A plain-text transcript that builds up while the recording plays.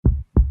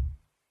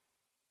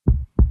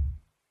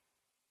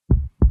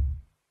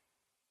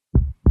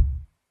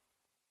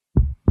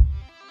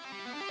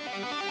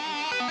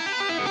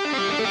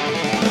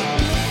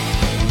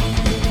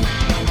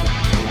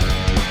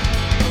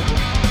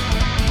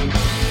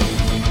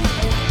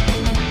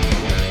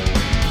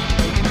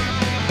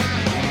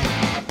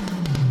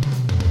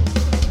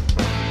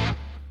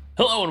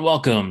and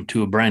welcome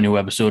to a brand new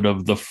episode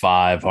of the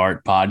Five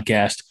Heart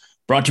Podcast,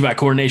 brought to you by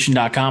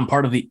CoreNation.com,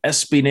 part of the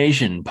SB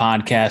Nation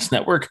Podcast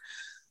Network.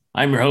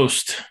 I'm your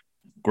host,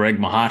 Greg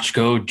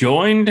Mahochko,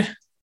 joined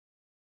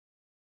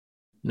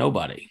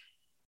nobody.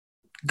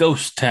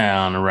 Ghost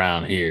town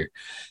around here.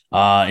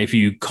 If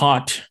you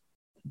caught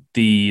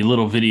the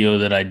little video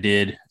that I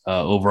did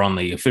over on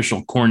the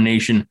official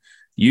CoreNation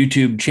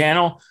YouTube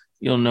channel,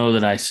 you'll know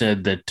that I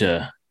said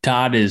that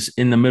Todd is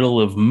in the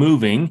middle of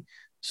moving,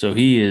 so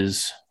he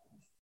is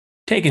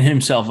taking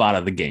himself out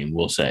of the game,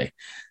 we'll say.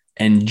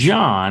 And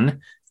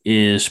John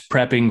is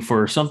prepping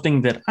for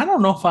something that I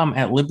don't know if I'm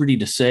at liberty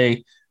to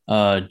say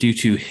due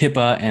to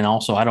HIPAA, and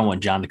also I don't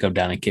want John to come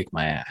down and kick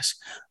my ass.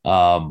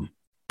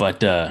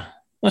 But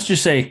let's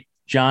just say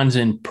John's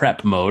in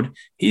prep mode.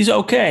 He's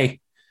okay,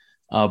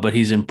 but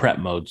he's in prep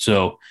mode.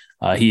 So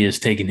he is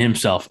taking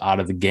himself out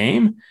of the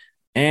game,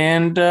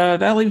 and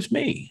that leaves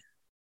me.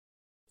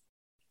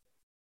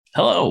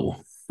 Hello.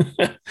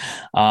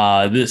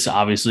 This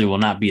obviously will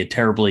not be a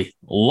terribly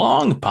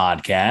long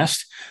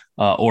podcast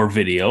or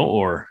video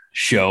or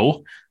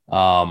show,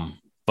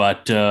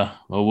 but we'll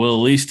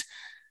at least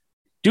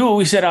do what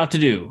we set out to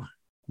do,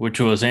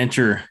 which was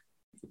answer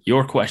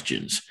your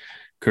questions,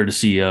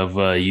 courtesy of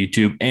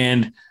YouTube.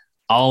 And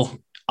I'll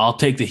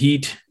take the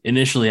heat.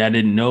 Initially, I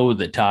didn't know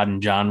that Todd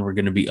and John were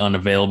going to be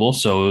unavailable,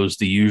 so it was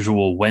the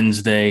usual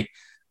Wednesday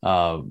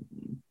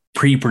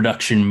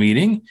pre-production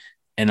meeting.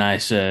 And I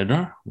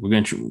said,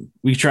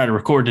 we try to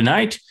record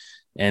tonight.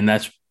 And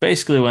that's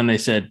basically when they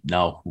said,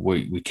 no,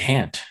 we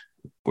can't.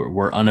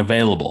 We're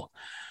unavailable.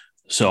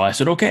 So I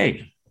said,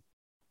 okay,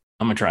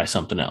 I'm going to try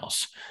something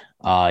else.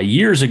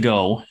 Years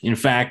ago, in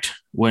fact,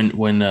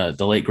 when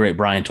the late, great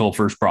Brian Toll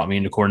first brought me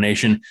into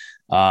CoreNation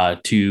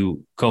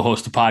to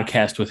co-host the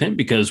podcast with him,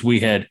 because we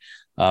had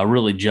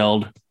really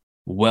gelled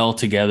well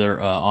together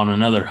on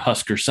another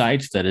Husker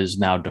site that is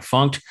now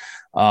defunct.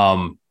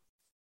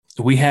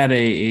 We had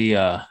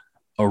a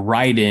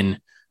write-in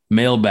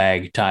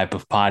mailbag type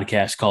of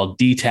podcast called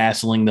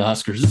Detasseling the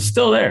Huskers. It's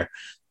still there.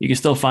 You can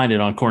still find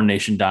it on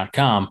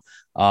CoreNation.com.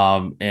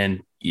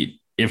 And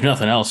if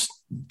nothing else,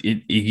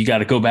 you got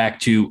to go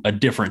back to a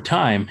different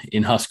time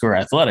in Husker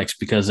athletics,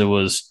 because it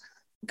was,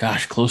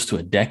 close to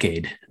a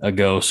decade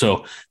ago.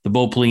 So the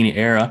Bo Pelini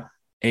era,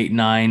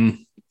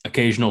 8-9,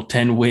 occasional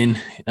 10-win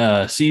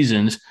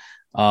seasons.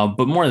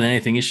 But more than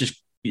anything, it's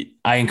just,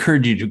 I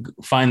encourage you to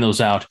find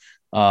those out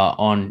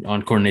on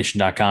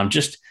CoreNation.com.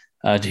 Just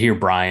to hear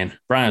Brian.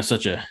 Brian is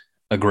such a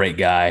great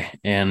guy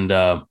and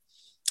a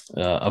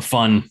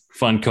fun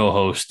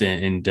co-host,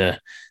 and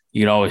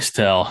you could always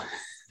tell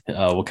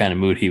what kind of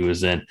mood he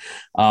was in.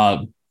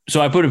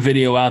 So I put a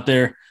video out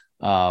there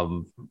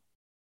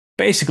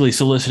basically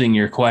soliciting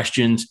your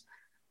questions,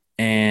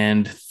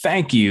 and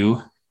thank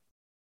you.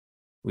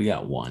 We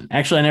got one.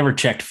 Actually, I never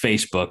checked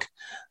Facebook.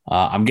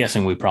 I'm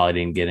guessing we probably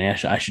didn't get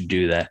any. I should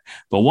do that.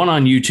 But one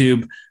on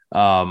YouTube.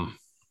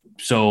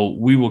 So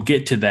we will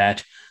get to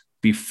that.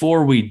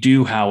 Before we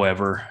do,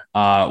 however,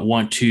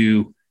 want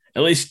to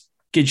at least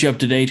get you up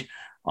to date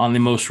on the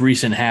most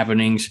recent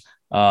happenings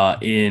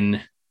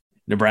in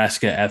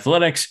Nebraska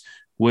athletics,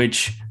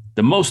 which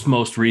the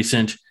most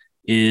recent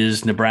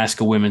is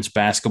Nebraska women's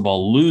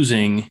basketball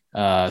losing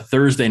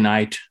Thursday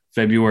night,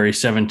 February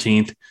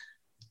 17th,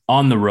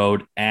 on the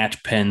road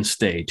at Penn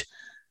State.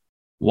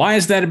 Why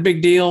is that a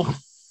big deal?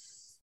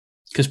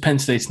 Because Penn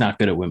State's not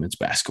good at women's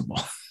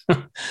basketball.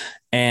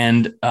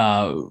 And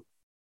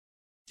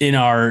in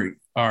our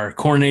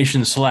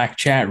CoreNation Slack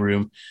chat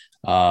room,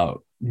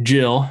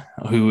 Jill,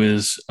 who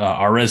is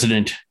our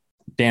resident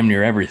damn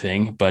near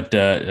everything, but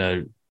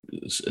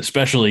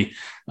especially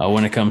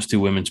when it comes to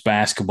women's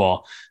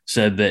basketball,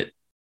 said that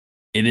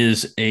it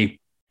is a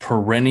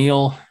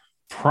perennial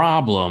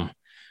problem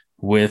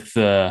with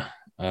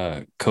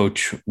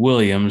Coach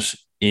Williams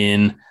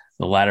in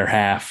the latter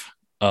half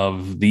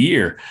of the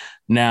year.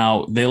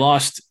 Now, they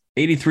lost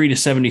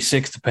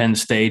 83-76 to Penn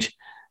State.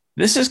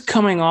 This is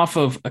coming off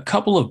of a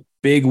couple of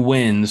big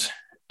wins.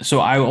 So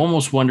I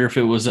almost wonder if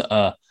it was just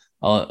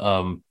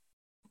kind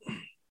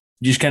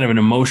of an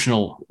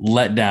emotional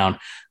letdown.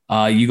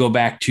 You go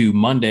back to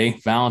Monday,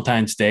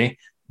 Valentine's Day,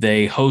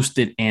 they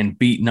hosted and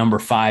beat number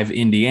 5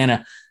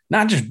 Indiana.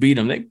 Not just beat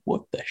them, they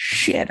whooped the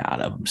shit out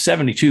of them,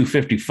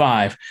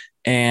 72-55.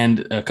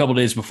 And a couple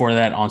days before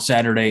that, on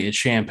Saturday at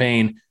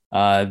Champaign,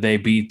 they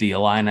beat the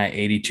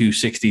Illini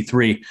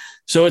 82-63.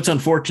 So it's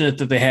unfortunate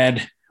that they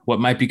had what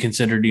might be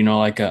considered,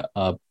 like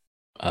a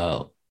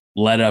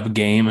let-up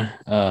game,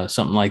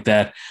 something like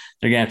that.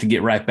 They're going to have to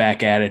get right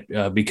back at it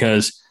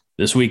because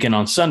this weekend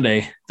on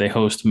Sunday, they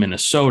host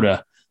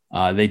Minnesota.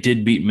 They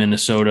did beat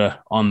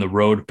Minnesota on the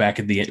road back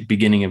at the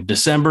beginning of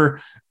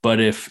December. But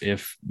if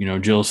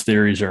Jill's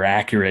theories are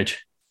accurate,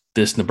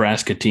 this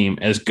Nebraska team,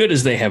 as good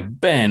as they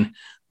have been,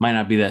 might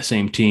not be that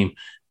same team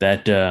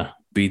that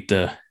beat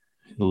the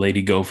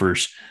Lady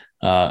Gophers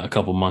a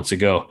couple months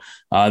ago.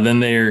 Then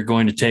they're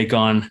going to take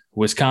on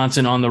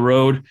Wisconsin on the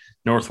road,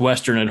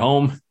 Northwestern at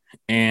home,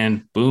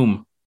 and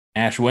boom,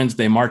 Ash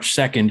Wednesday, March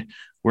 2nd,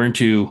 we're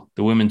into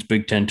the women's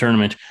Big Ten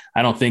tournament.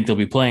 I don't think they'll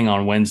be playing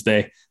on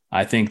Wednesday.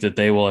 I think that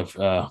they will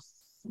have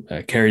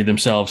carried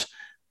themselves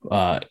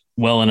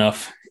well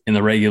enough in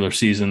the regular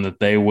season that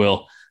they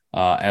will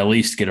at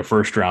least get a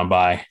first round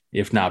bye,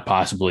 if not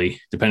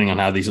possibly, depending on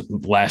how these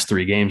last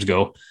 3 games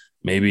go,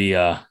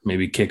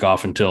 maybe kick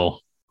off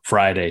until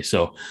Friday.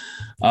 So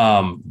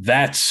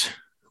that's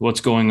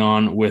what's going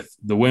on with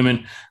the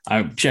women.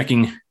 I'm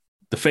checking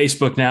the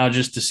Facebook now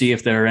just to see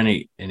if there are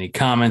any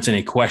comments,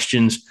 any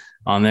questions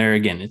on there.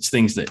 Again, it's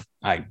things that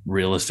I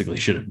realistically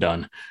should have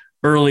done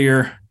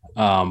earlier,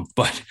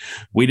 but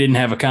we didn't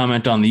have a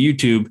comment on the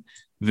YouTube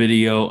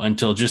video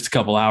until just a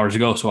couple hours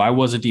ago, so I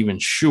wasn't even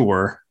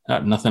sure.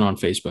 Nothing on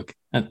Facebook.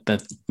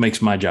 That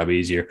makes my job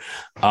easier.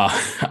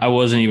 I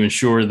wasn't even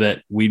sure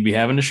that we'd be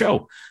having a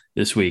show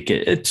this week.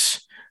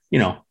 It's,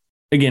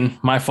 again,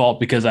 my fault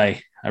because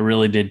I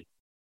really did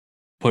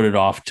put it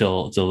off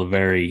till the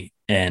very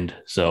end.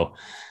 So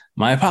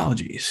my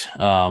apologies.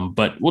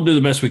 But we'll do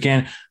the best we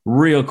can.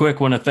 Real quick,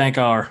 want to thank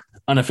our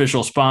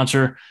unofficial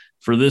sponsor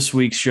for this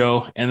week's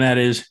show, and that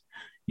is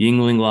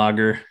Yuengling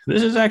Lager.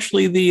 This is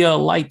actually the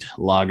light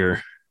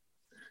lager.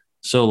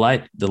 So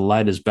light, the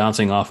light is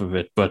bouncing off of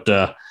it. But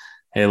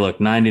hey,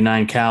 look,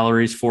 99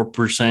 calories,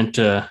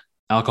 4%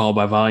 alcohol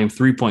by volume,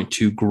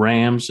 3.2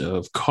 grams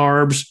of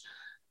carbs.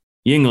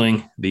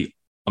 Yuengling, the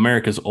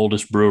America's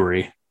oldest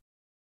brewery,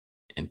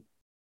 and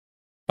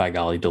by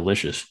golly,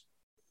 delicious.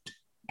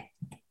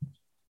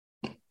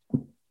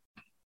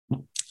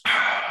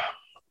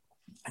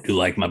 I do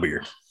like my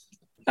beer.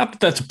 Not that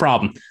that's a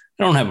problem.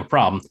 I don't have a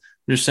problem.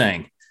 I'm just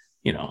saying,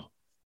 I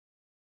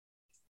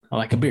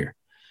like a beer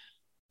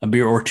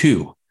or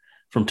two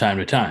from time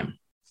to time.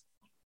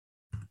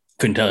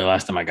 Couldn't tell you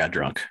last time I got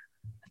drunk.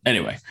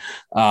 Anyway,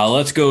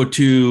 let's go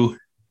to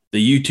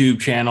the YouTube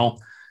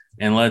channel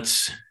and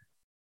let's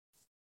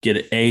get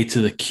an A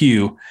to the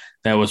Q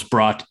that was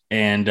brought.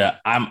 And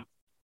I'm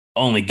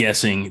only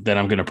guessing that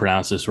I'm going to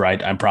pronounce this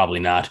right. I'm probably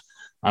not.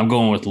 I'm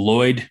going with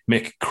Lloyd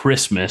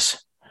McChristmas.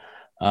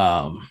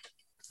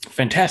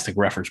 Fantastic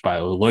reference by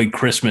Lloyd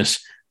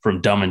Christmas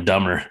from Dumb and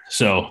Dumber.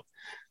 So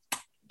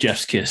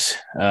Jeff's kiss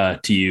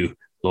to you,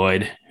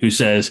 Lloyd, who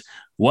says,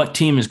 what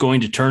team is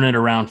going to turn it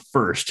around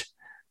first,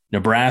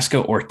 Nebraska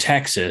or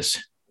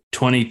Texas?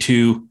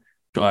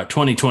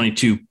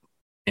 2022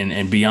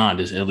 and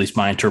beyond is at least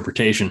my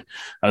interpretation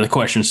of the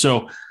question.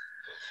 So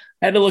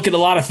I had to look at a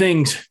lot of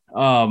things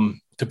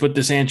to put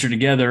this answer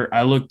together.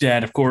 I looked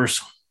at, of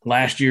course,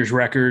 last year's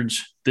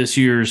records, this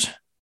year's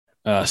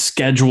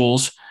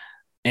schedules,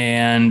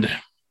 and,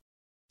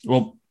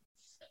 well,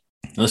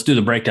 let's do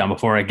the breakdown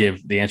before I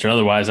give the answer.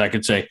 Otherwise, I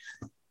could say,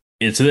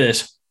 it's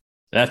this.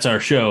 That's our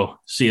show.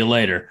 See you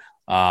later.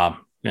 And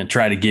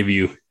try to give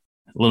you a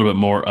little bit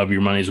more of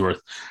your money's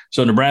worth.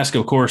 So Nebraska,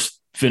 of course,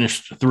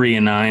 finished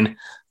 3-9.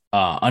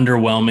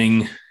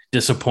 Underwhelming,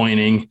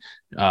 disappointing,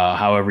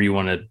 however you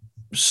want to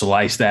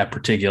slice that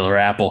particular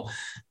apple.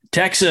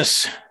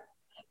 Texas,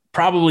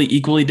 probably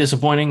equally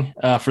disappointing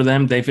for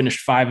them. They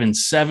finished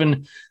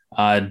 5-7.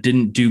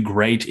 Didn't do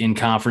great in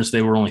conference.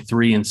 They were only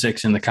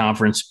 3-6 in the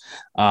conference.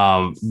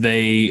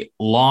 They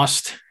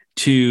lost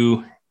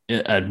to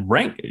a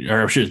ranked,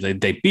 or they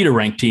beat a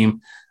ranked team,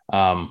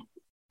 at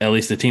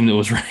least the team that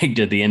was ranked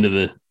at the end of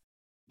the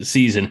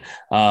season.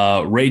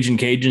 Raging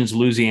Cajuns,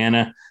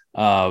 Louisiana,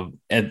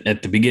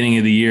 at the beginning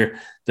of the year.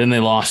 Then they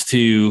lost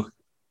to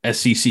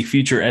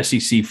future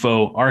SEC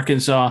foe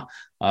Arkansas.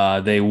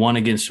 They won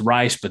against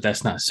Rice, but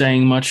that's not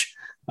saying much.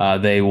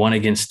 They won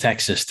against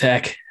Texas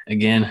Tech.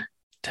 Again,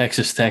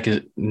 Texas Tech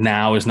is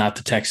not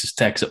the Texas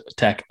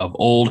Tech of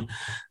old.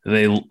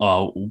 They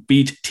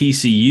beat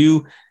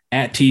TCU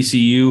at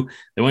TCU.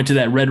 They went to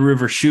that Red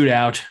River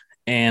shootout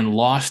and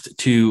lost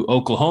to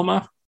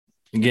Oklahoma.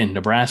 Again,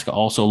 Nebraska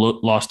also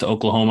lost to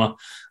Oklahoma.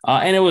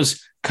 And it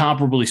was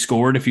comparably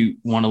scored if you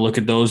want to look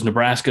at those.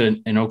 Nebraska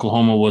and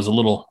Oklahoma was a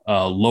little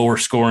lower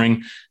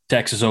scoring.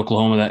 Texas,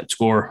 Oklahoma, that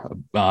score,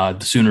 the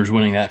Sooners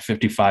winning that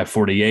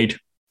 55-48.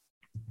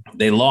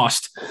 They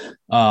lost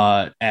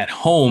at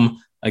home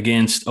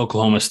against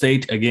Oklahoma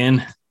State.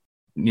 Again,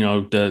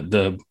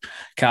 the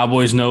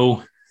Cowboys,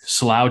 no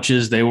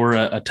slouches. They were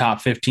a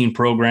top 15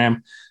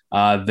 program.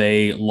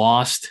 They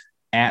lost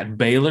at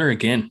Baylor,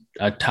 again,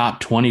 a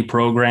top 20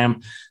 program.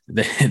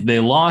 They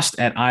lost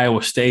at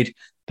Iowa State,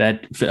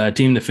 that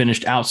team that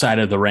finished outside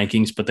of the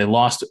rankings, but they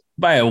lost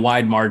by a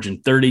wide margin,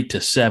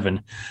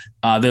 30-7.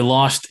 They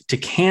lost to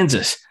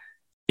Kansas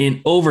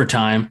in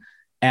overtime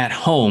at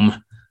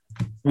home.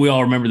 We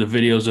all remember the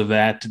videos of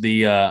that,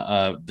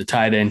 the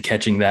tight end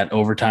catching that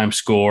overtime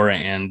score.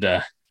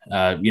 And,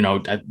 I'm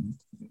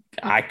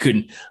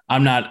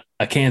not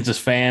a Kansas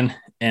fan,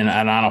 and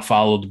I don't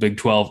follow the Big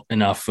 12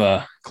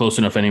 close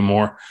enough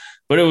anymore.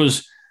 But it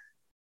was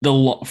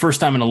the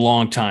first time in a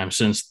long time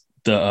since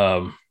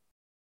the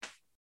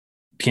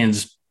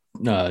Kansas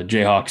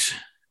Jayhawks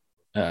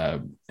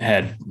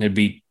had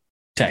beat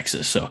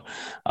Texas. So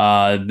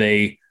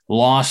they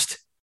lost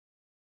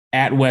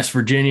at West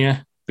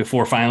Virginia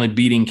before finally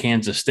beating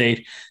Kansas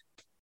State.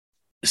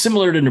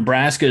 Similar to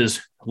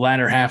Nebraska's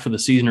latter half of the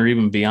season, or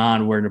even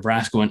beyond, where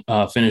Nebraska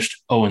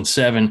finished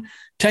 0-7,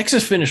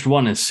 Texas finished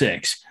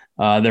 1-6.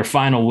 Their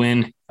final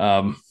win,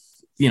 and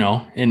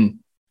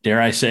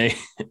dare I say,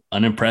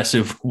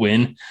 unimpressive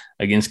win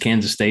against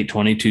Kansas State,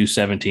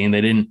 22-17.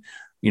 They didn't,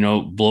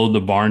 blow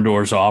the barn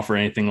doors off or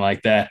anything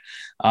like that.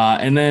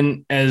 And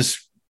then, as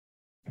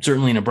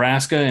certainly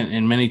Nebraska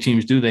and many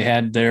teams do, they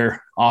had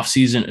their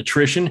offseason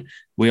attrition.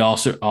 We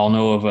also all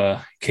know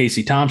of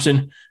Casey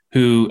Thompson,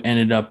 who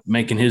ended up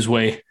making his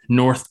way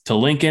north to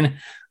Lincoln.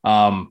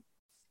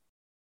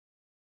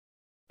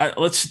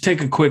 Let's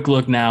take a quick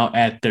look now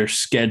at their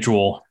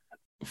schedule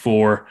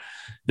for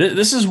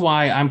this is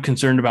why I'm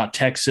concerned about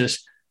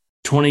Texas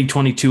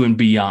 2022 and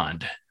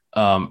beyond.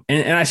 And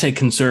I say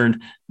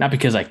concerned, not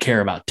because I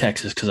care about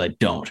Texas, because I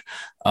don't.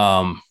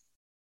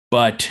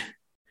 But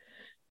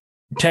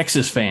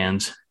Texas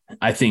fans,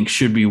 I think,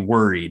 should be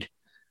worried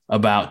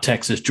about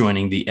Texas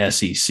joining the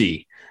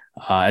SEC.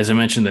 As I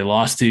mentioned, they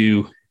lost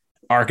to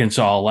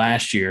Arkansas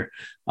last year.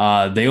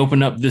 They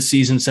opened up this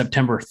season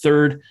September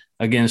 3rd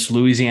against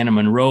Louisiana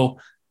Monroe,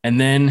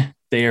 and then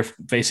they are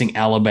facing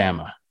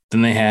Alabama.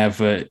 Then they have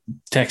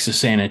Texas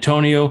San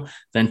Antonio,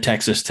 then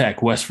Texas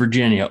Tech, West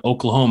Virginia,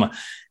 Oklahoma.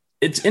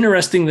 It's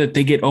interesting that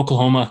they get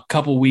Oklahoma a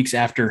couple weeks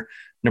after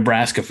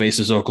Nebraska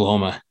faces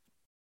Oklahoma.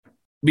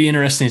 Be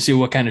interesting to see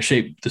what kind of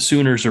shape the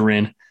Sooners are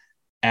in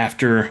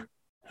after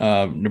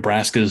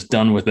Nebraska is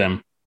done with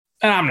them.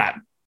 And I'm not,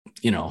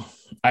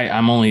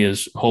 I'm only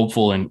as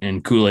hopeful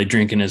and Kool-Aid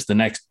drinking as the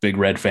next Big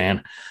Red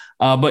fan.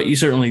 But you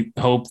certainly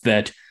hope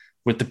that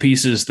with the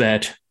pieces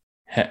that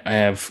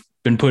have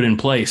been put in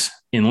place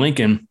in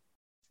Lincoln,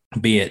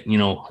 be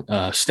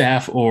it,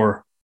 staff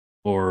or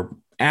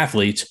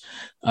athletes,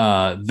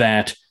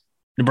 that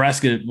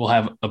Nebraska will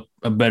have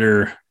a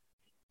better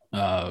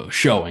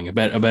showing, a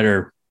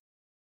better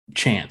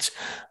chance.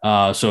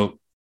 So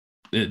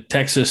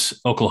Texas,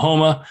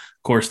 Oklahoma,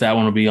 of course, that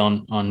one will be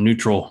on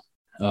neutral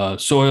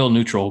soil,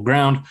 neutral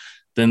ground.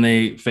 Then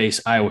they face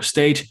Iowa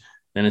State.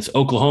 Then it's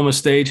Oklahoma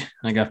State.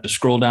 I got to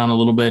scroll down a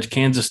little bit.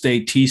 Kansas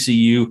State,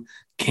 TCU,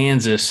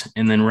 Kansas,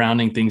 and then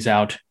rounding things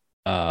out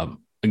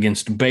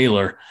against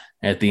Baylor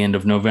at the end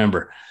of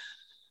November.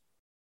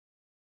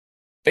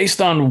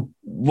 Based on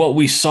what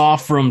we saw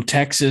from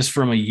Texas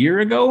from a year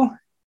ago,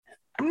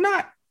 I'm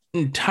not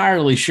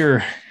entirely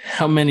sure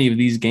how many of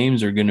these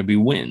games are going to be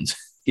wins.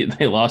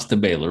 They lost to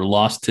Baylor,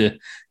 lost to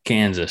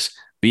Kansas,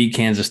 beat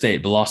Kansas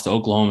State, but lost to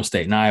Oklahoma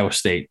State and Iowa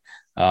State.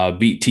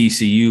 Beat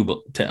TCU,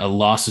 but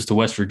losses to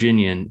West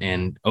Virginia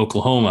and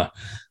Oklahoma.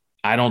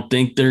 I don't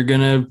think they're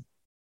going to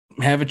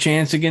have a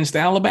chance against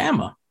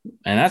Alabama.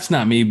 And that's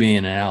not me being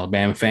an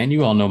Alabama fan.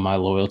 You all know my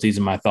loyalties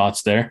and my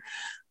thoughts there.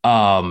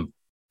 I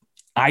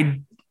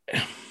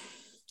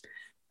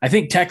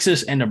think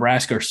Texas and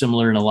Nebraska are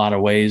similar in a lot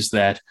of ways,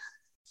 that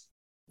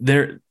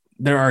there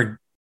are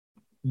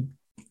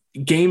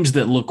games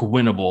that look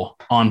winnable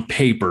on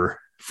paper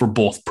for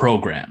both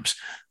programs.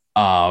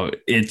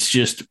 It's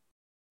just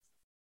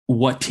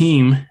what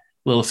team, a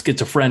little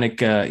schizophrenic,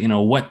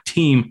 what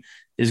team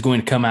is going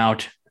to come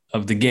out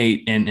of the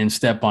gate and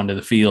step onto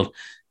the field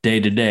day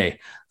to day.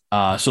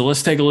 So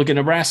let's take a look at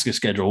Nebraska's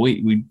schedule.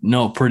 We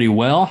know it pretty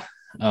well.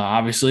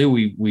 Obviously,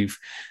 we've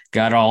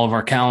got all of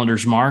our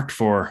calendars marked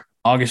for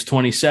August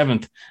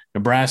 27th,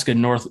 Nebraska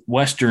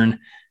Northwestern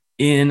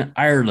in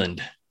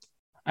Ireland.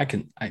 I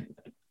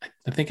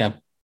think I'm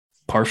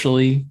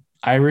partially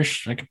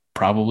Irish. I could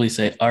probably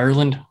say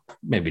Ireland,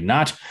 maybe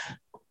not.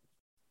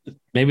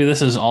 Maybe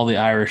this is all the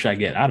Irish I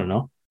get. I don't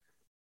know.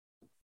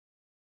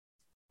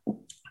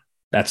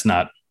 That's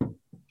not,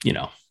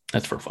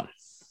 that's for fun.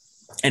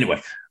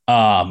 Anyway,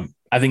 I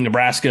think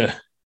Nebraska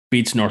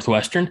beats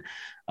Northwestern.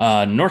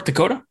 North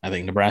Dakota, I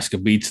think Nebraska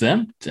beats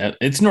them.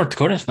 It's North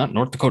Dakota. It's not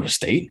North Dakota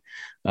State.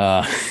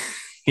 Those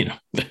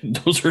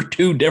are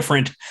two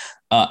different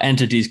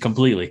entities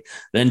completely.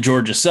 Then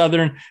Georgia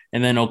Southern,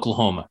 and then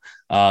Oklahoma.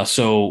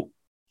 So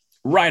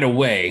right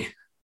away,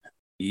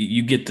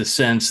 you get the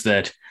sense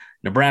that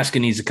Nebraska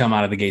needs to come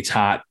out of the gates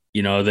hot.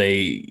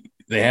 They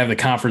have the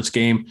conference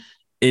game.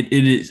 It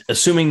is,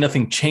 assuming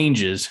nothing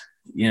changes,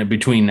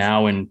 between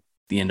now and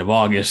the end of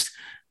August,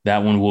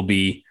 that one will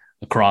be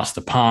across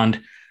the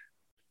pond.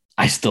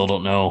 I still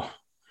don't know.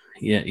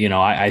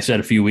 I said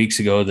a few weeks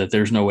ago that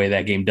there's no way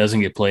that game doesn't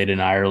get played in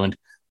Ireland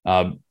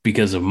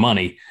because of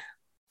money.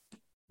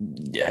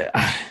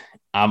 Yeah,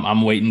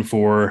 I'm waiting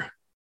for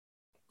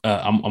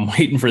I'm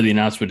waiting for the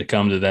announcement to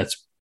come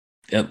that's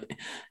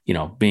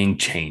being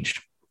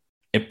changed.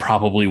 It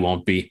probably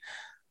won't be.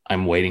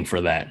 I'm waiting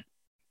for that.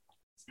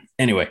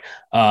 Anyway,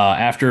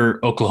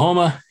 after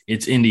Oklahoma,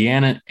 it's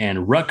Indiana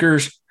and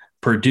Rutgers,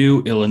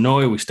 Purdue,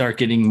 Illinois. We start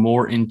getting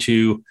more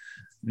into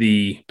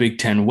the Big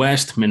Ten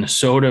West,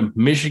 Minnesota,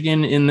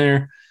 Michigan in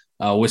there,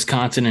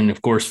 Wisconsin, and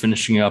of course,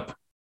 finishing up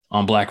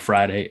on Black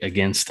Friday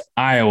against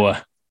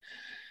Iowa.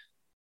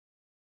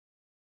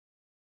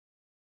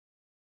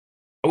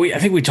 I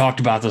think we talked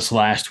about this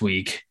last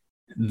week,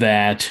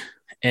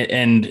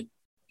 and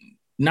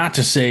not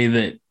to say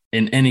that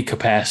in any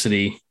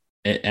capacity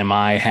am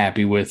I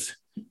happy with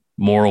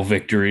moral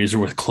victories or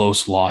with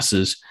close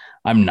losses.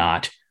 I'm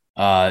not.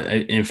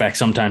 In fact,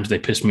 sometimes they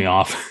piss me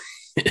off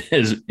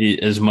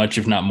as much,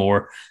 if not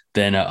more,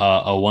 than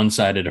a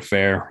one-sided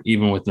affair,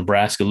 even with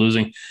Nebraska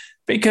losing,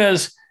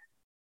 because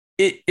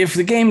if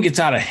the game gets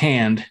out of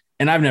hand,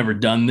 and I've never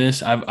done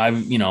this,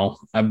 I've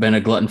been a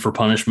glutton for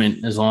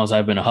punishment as long as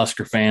I've been a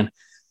Husker fan.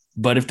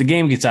 But if the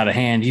game gets out of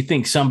hand, you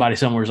think somebody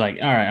somewhere's like,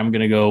 all right, I'm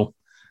going to go,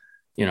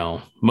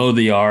 mow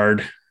the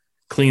yard,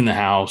 clean the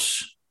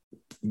house,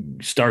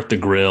 start the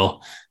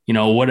grill,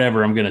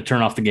 whatever. I'm going to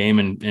turn off the game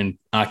and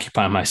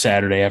occupy my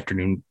Saturday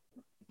afternoon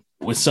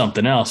with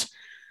something else.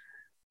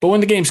 But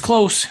when the game's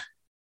close,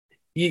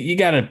 you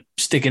got to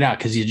stick it out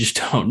because you just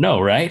don't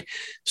know, right?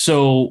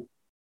 So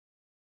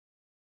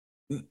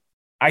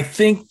I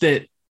think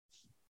that,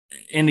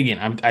 and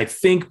again, I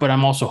think, but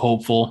I'm also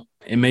hopeful,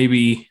 and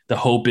maybe the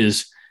hope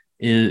is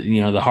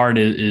the heart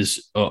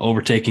is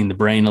overtaking the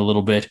brain a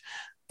little bit,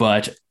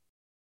 but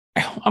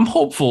I'm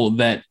hopeful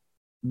that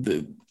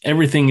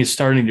everything is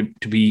starting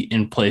to be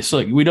in place.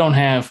 So, we don't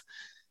have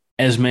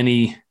as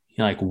many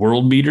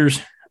world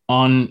beaters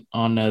on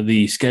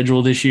the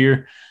schedule this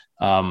year.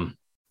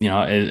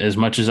 As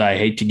much as I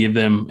hate to give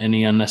them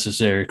any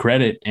unnecessary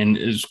credit, and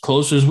as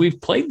close as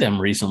we've played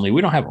them recently,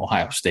 we don't have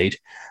Ohio State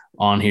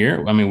on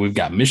here. I mean, we've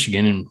got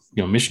Michigan,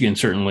 and Michigan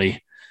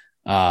certainly,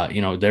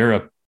 they're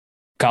a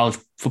college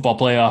football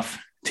playoff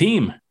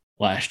team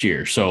last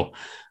year. So,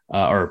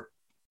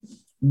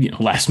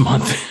 last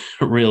month,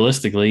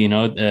 realistically,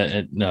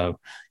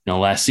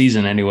 last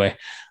season anyway.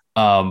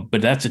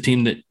 But that's a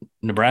team that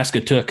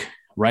Nebraska took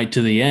right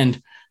to the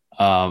end,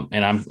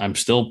 and I'm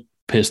still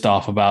pissed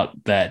off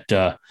about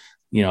that.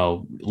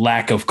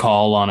 Lack of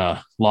call on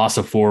a loss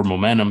of forward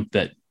momentum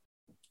that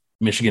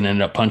Michigan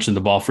ended up punching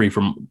the ball free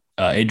from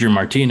Adrian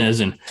Martinez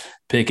and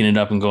picking it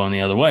up and going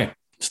the other way.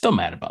 Still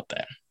mad about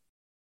that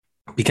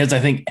because I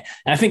think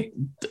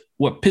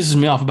what pisses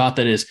me off about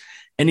that is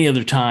any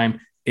other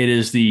time it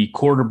is the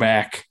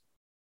quarterback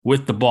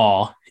with the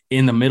ball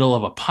in the middle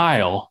of a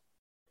pile,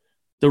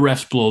 the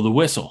refs blow the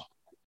whistle,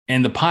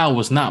 and the pile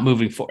was not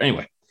moving forward.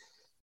 Anyway,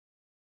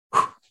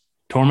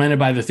 tormented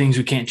by the things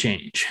we can't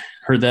change.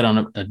 Heard that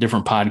on a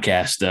different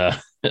podcast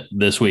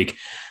this week.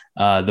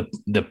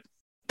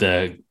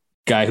 The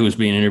guy who was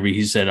being interviewed,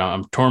 he said,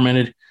 I'm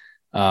tormented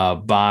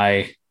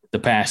by the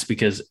past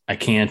because I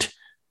can't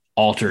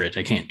alter it.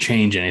 I can't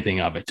change anything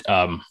of it.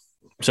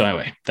 So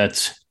anyway,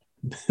 that's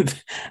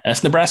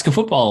Nebraska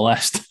football the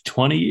last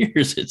 20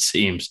 years, it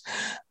seems.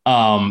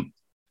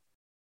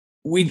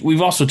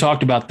 We've also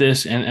talked about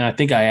this, and I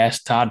think I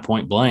asked Todd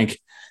point blank.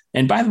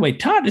 And by the way,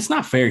 Todd, it's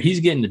not fair. He's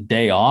getting a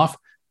day off.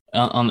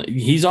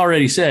 He's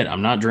already said,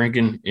 I'm not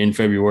drinking in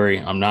February.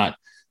 I'm not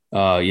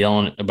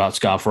yelling about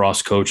Scott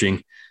Frost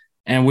coaching.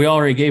 And we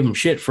already gave him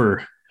shit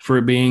for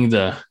it being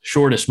the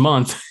shortest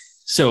month.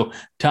 So,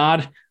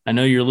 Todd, I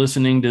know you're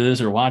listening to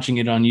this or watching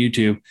it on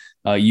YouTube.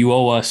 You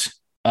owe us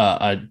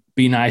a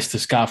Be Nice to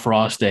Scott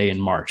Frost Day in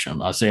March.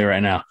 I'll say it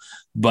right now.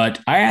 But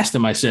I asked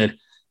him, I said,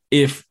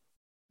 if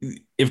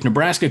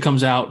Nebraska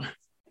comes out,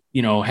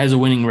 has a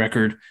winning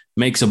record,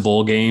 makes a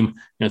bowl game,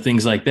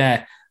 things like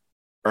that,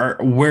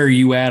 where are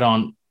you at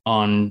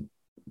on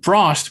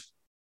Frost?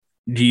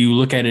 Do you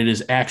look at it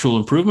as actual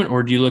improvement,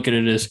 or do you look at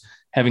it as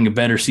having a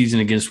better season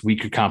against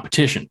weaker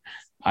competition?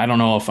 I don't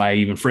know if I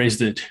even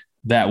phrased it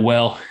that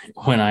well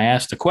when I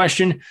asked the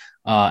question,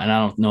 and I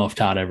don't know if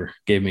Todd ever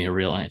gave me a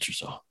real answer.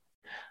 So,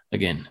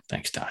 again,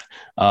 thanks, Todd.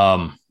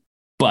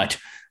 But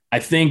I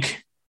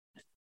think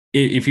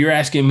if you're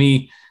asking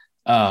me,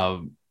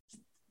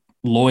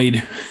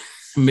 Lloyd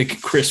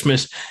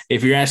McChristmas,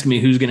 if you're asking me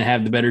who's going to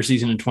have the better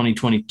season in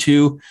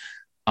 2022,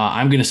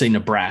 I'm going to say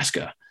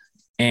Nebraska.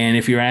 And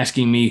if you're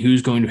asking me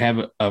who's going to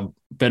have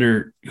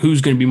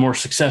who's going to be more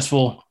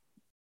successful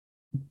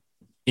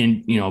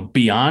in,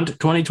 beyond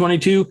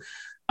 2022,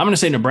 I'm going to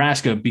say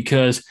Nebraska,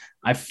 because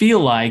I feel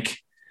like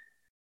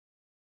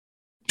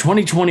the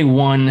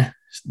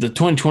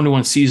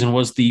 2021 season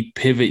was the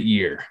pivot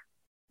year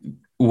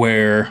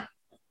where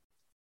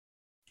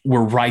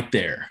we're right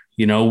there.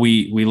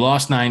 We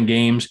lost 9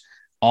 games,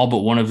 all but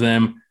one of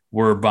them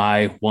were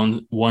by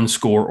one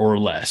score or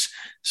less.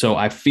 So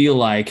I feel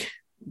like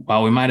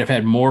while we might have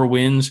had more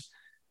wins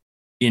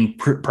in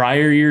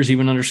prior years,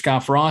 even under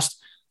Scott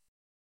Frost,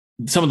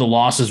 some of the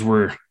losses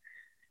were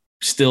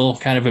still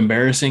kind of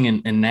embarrassing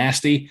and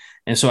nasty.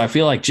 And so I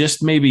feel like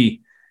just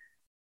maybe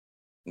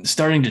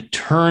starting to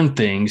turn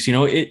things,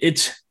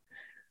 it's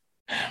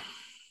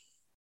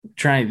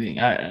trying to think.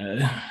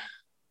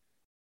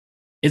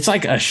 It's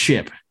like a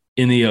ship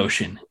in the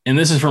ocean. And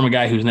this is from a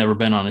guy who's never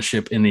been on a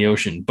ship in the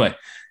ocean, but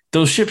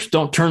those ships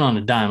don't turn on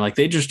a dime. Like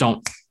they just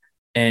don't,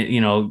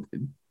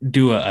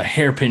 do a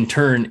hairpin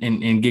turn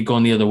and get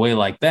going the other way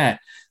like that.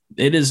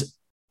 It is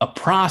a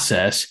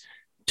process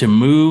to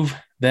move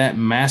that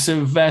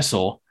massive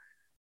vessel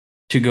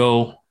to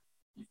go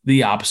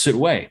the opposite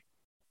way.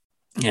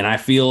 And I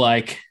feel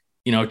like,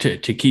 to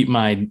keep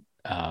my,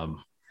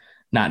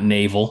 not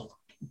naval,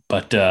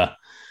 but to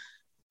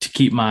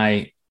keep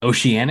my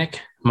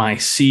oceanic, my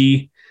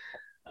sea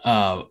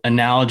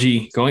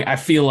analogy going, I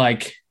feel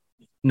like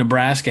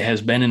Nebraska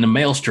has been in the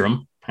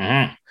maelstrom,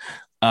 and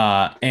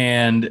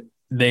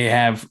they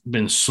have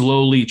been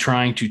slowly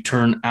trying to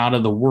turn out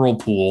of the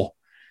whirlpool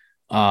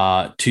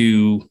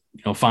to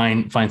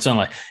find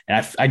sunlight.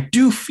 And I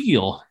do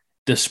feel,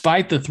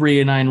 despite the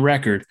 3-9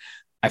 record,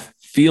 I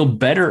feel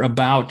better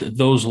about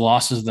those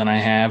losses than I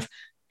have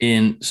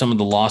in some of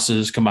the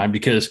losses combined,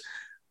 because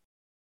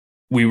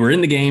we were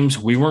in the games,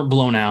 we weren't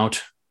blown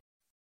out.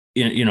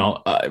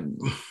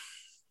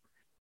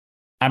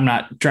 I'm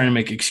not trying to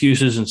make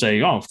excuses and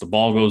say, oh, if the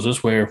ball goes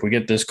this way or if we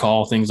get this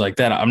call, things like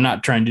that. I'm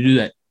not trying to do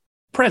that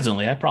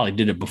presently. I probably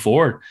did it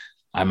before.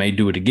 I may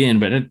do it again,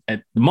 but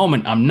at the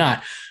moment, I'm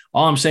not.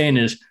 All I'm saying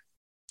is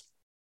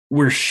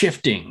we're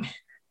shifting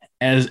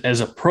as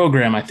a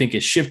program. I think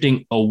it's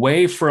shifting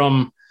away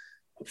from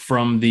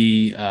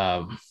the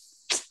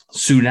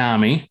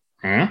tsunami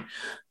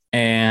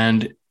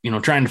and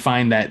trying to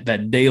find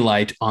that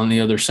daylight on the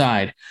other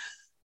side.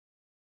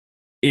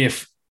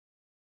 If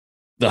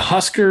the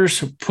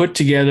Huskers put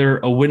together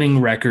a winning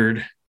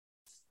record,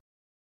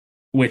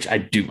 which I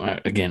do,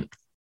 again,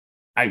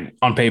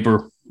 on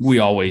paper, we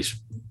always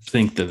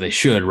think that they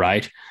should,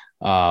 right?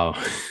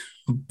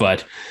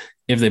 But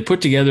if they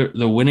put together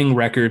the winning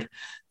record,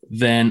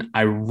 then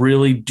I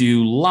really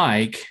do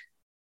like,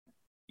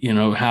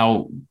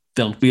 how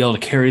they'll be able to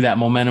carry that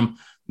momentum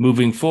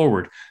moving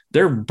forward.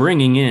 They're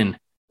bringing in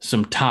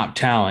some top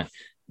talent.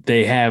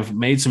 They have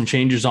made some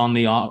changes on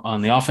the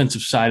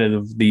offensive side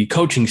of the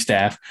coaching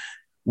staff.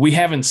 We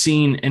haven't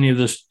seen any of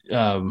this.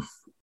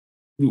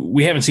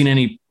 We haven't seen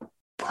any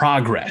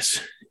progress,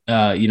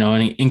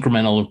 any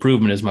incremental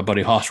improvement, as my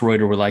buddy Hoss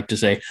Reuter would like to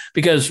say,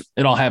 because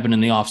it all happened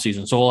in the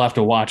offseason. So we'll have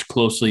to watch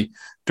closely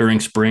during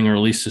spring, or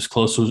at least as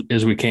close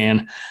as we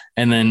can.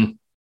 And then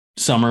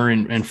summer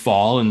and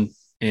fall and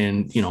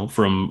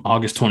from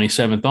August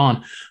 27th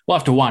on, we'll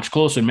have to watch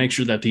closely and make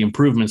sure that the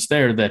improvements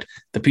there, that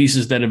the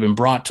pieces that have been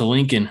brought to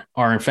Lincoln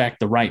are in fact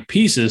the right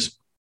pieces.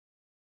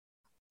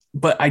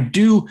 But I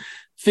do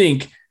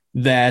think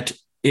that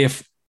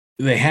if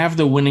they have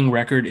the winning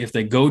record, if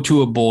they go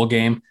to a bowl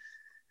game,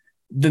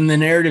 then the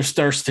narrative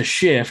starts to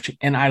shift.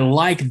 And I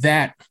like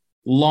that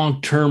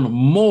long-term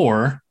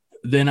more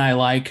than I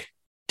like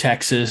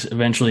Texas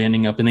eventually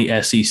ending up in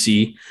the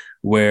SEC,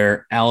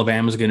 where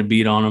Alabama's going to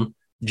beat on them,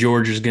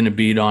 Georgia's going to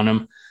beat on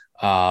them.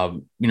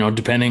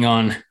 Depending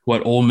on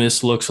what Ole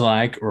Miss looks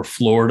like, or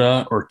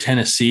Florida or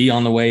Tennessee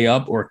on the way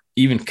up, or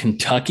even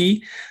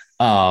Kentucky.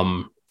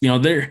 I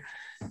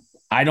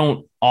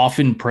don't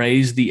often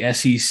praise the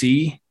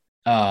SEC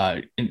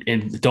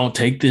and don't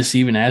take this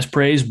even as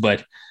praise,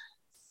 but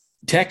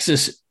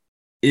Texas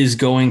is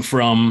going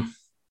from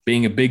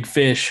being a big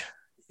fish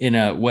in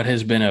what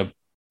has been a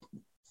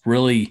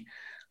really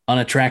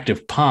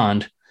unattractive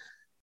pond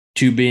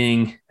to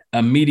being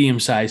a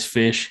medium-sized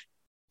fish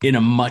in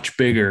a much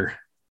bigger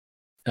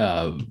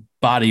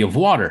body of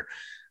water.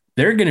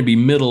 They're going to be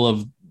middle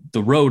of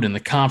the road in the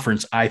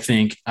conference, I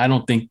think. I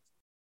don't think,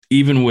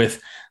 even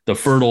with the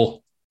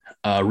fertile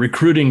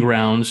recruiting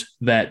grounds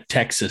that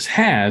Texas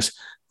has,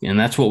 and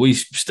that's what we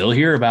still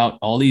hear about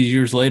all these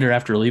years later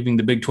after leaving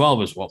the Big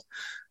 12, as well.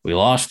 We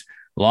lost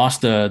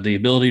the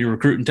ability to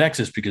recruit in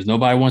Texas because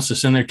nobody wants to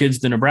send their kids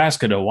to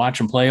Nebraska to watch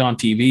them play on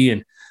TV,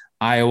 and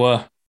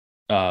Iowa,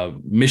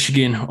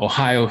 Michigan,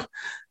 Ohio,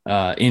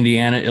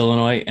 Indiana,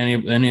 Illinois,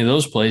 any of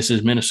those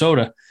places,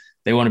 Minnesota,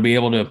 they want to be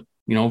able to,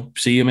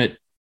 see them at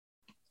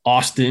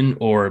Austin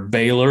or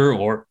Baylor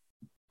or,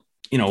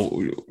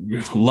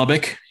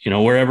 Lubbock,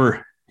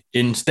 wherever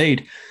in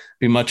state,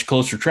 be much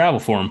closer travel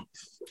for them,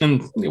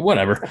 and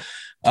whatever.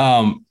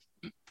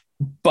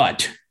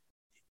 But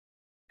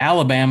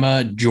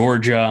Alabama,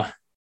 Georgia,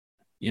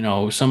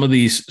 some of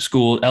these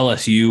schools,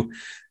 LSU,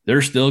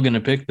 they're still going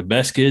to pick the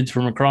best kids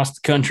from across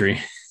the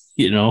country,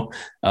 no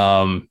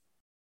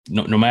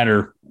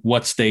matter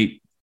what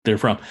state they're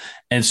from.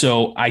 And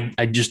so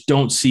I just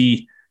don't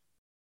see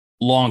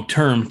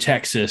long-term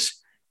Texas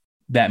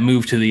that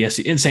move to the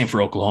SEC. And same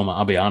for Oklahoma,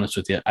 I'll be honest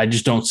with you. I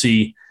just don't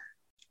see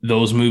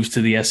those moves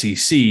to the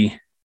SEC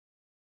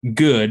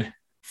good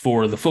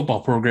for the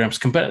football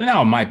programs.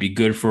 Now it might be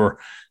good for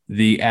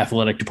the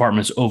athletic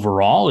departments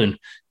overall. And,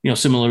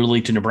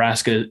 similarly to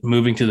Nebraska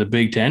moving to the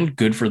Big Ten,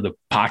 good for the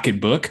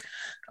pocketbook.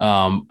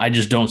 I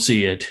just don't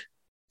see it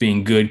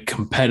being good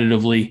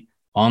competitively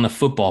on the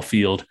football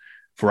field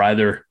for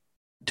either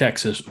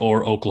Texas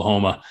or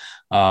Oklahoma.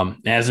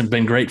 It hasn't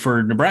been great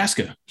for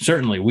Nebraska.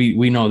 Certainly.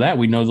 We know that.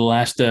 We know the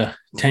last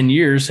 10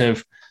 years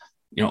have,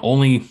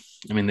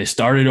 they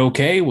started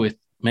okay with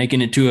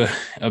making it to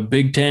a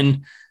Big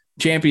Ten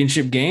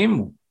championship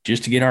game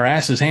just to get our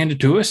asses handed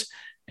to us.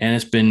 And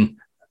it's been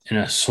in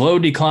a slow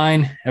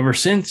decline ever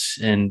since.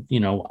 And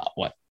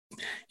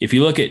if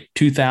you look at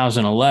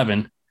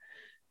 2011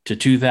 to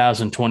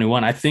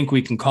 2021, I think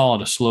we can call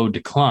it a slow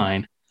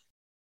decline.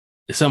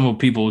 Some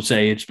people would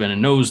say it's been a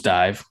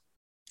nosedive.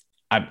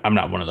 I'm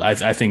not one of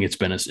those. I think it's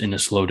been in a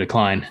slow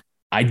decline.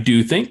 I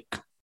do think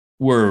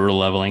we're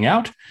leveling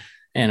out,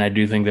 and I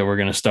do think that we're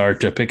going to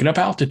start picking up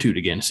altitude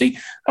again. See,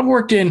 I've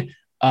worked in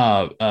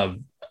a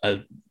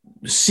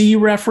sea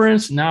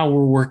reference. Now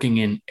we're working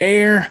in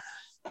air.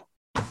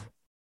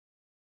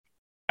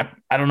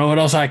 I don't know what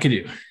else I could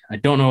do. I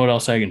don't know what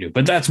else I can do,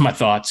 but that's my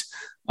thoughts.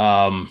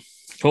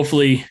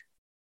 Hopefully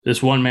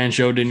this one-man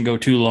show didn't go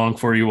too long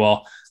for you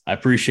all. I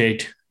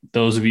appreciate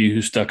those of you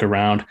who stuck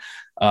around.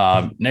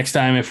 Next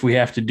time, if we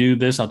have to do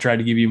this, I'll try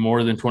to give you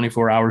more than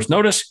 24 hours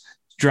notice.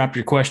 Drop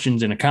your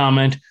questions in a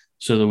comment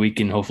so that we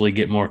can hopefully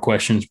get more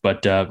questions.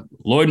 But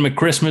Lloyd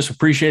McChristmas,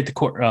 appreciate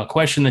the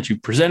question that you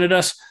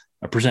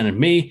presented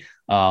me.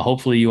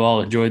 Hopefully you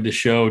all enjoyed the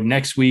show.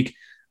 Next week,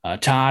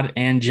 Todd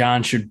and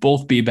John should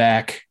both be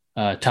back.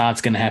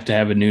 Todd's going to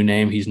have a new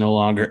name. He's no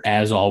longer,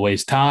 as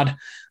always, Todd.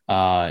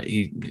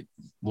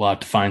 We'll have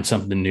to find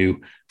something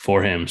new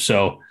for him.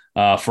 So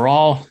for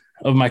all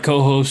of my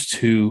co-hosts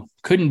who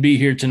couldn't be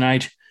here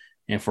tonight,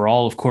 and for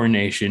all of Core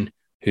Nation,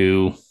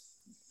 who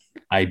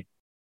I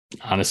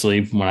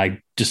honestly, when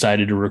I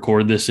decided to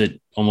record this at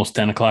almost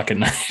 10 o'clock at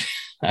night,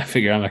 I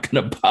figure I'm not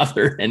going to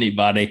bother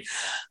anybody.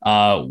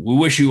 We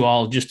wish you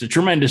all just a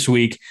tremendous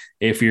week.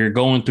 If you're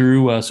going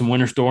through some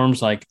winter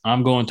storms like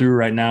I'm going through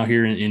right now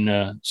here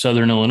in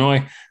Southern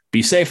Illinois,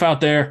 be safe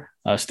out there.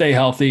 Stay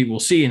healthy. We'll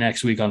see you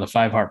next week on the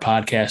Five Heart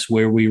Podcast,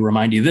 where we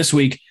remind you this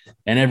week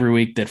and every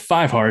week that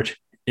Five Heart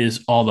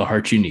is all the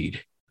heart you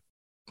need.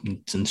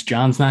 And since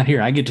John's not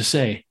here, I get to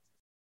say,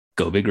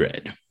 go Big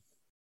Red.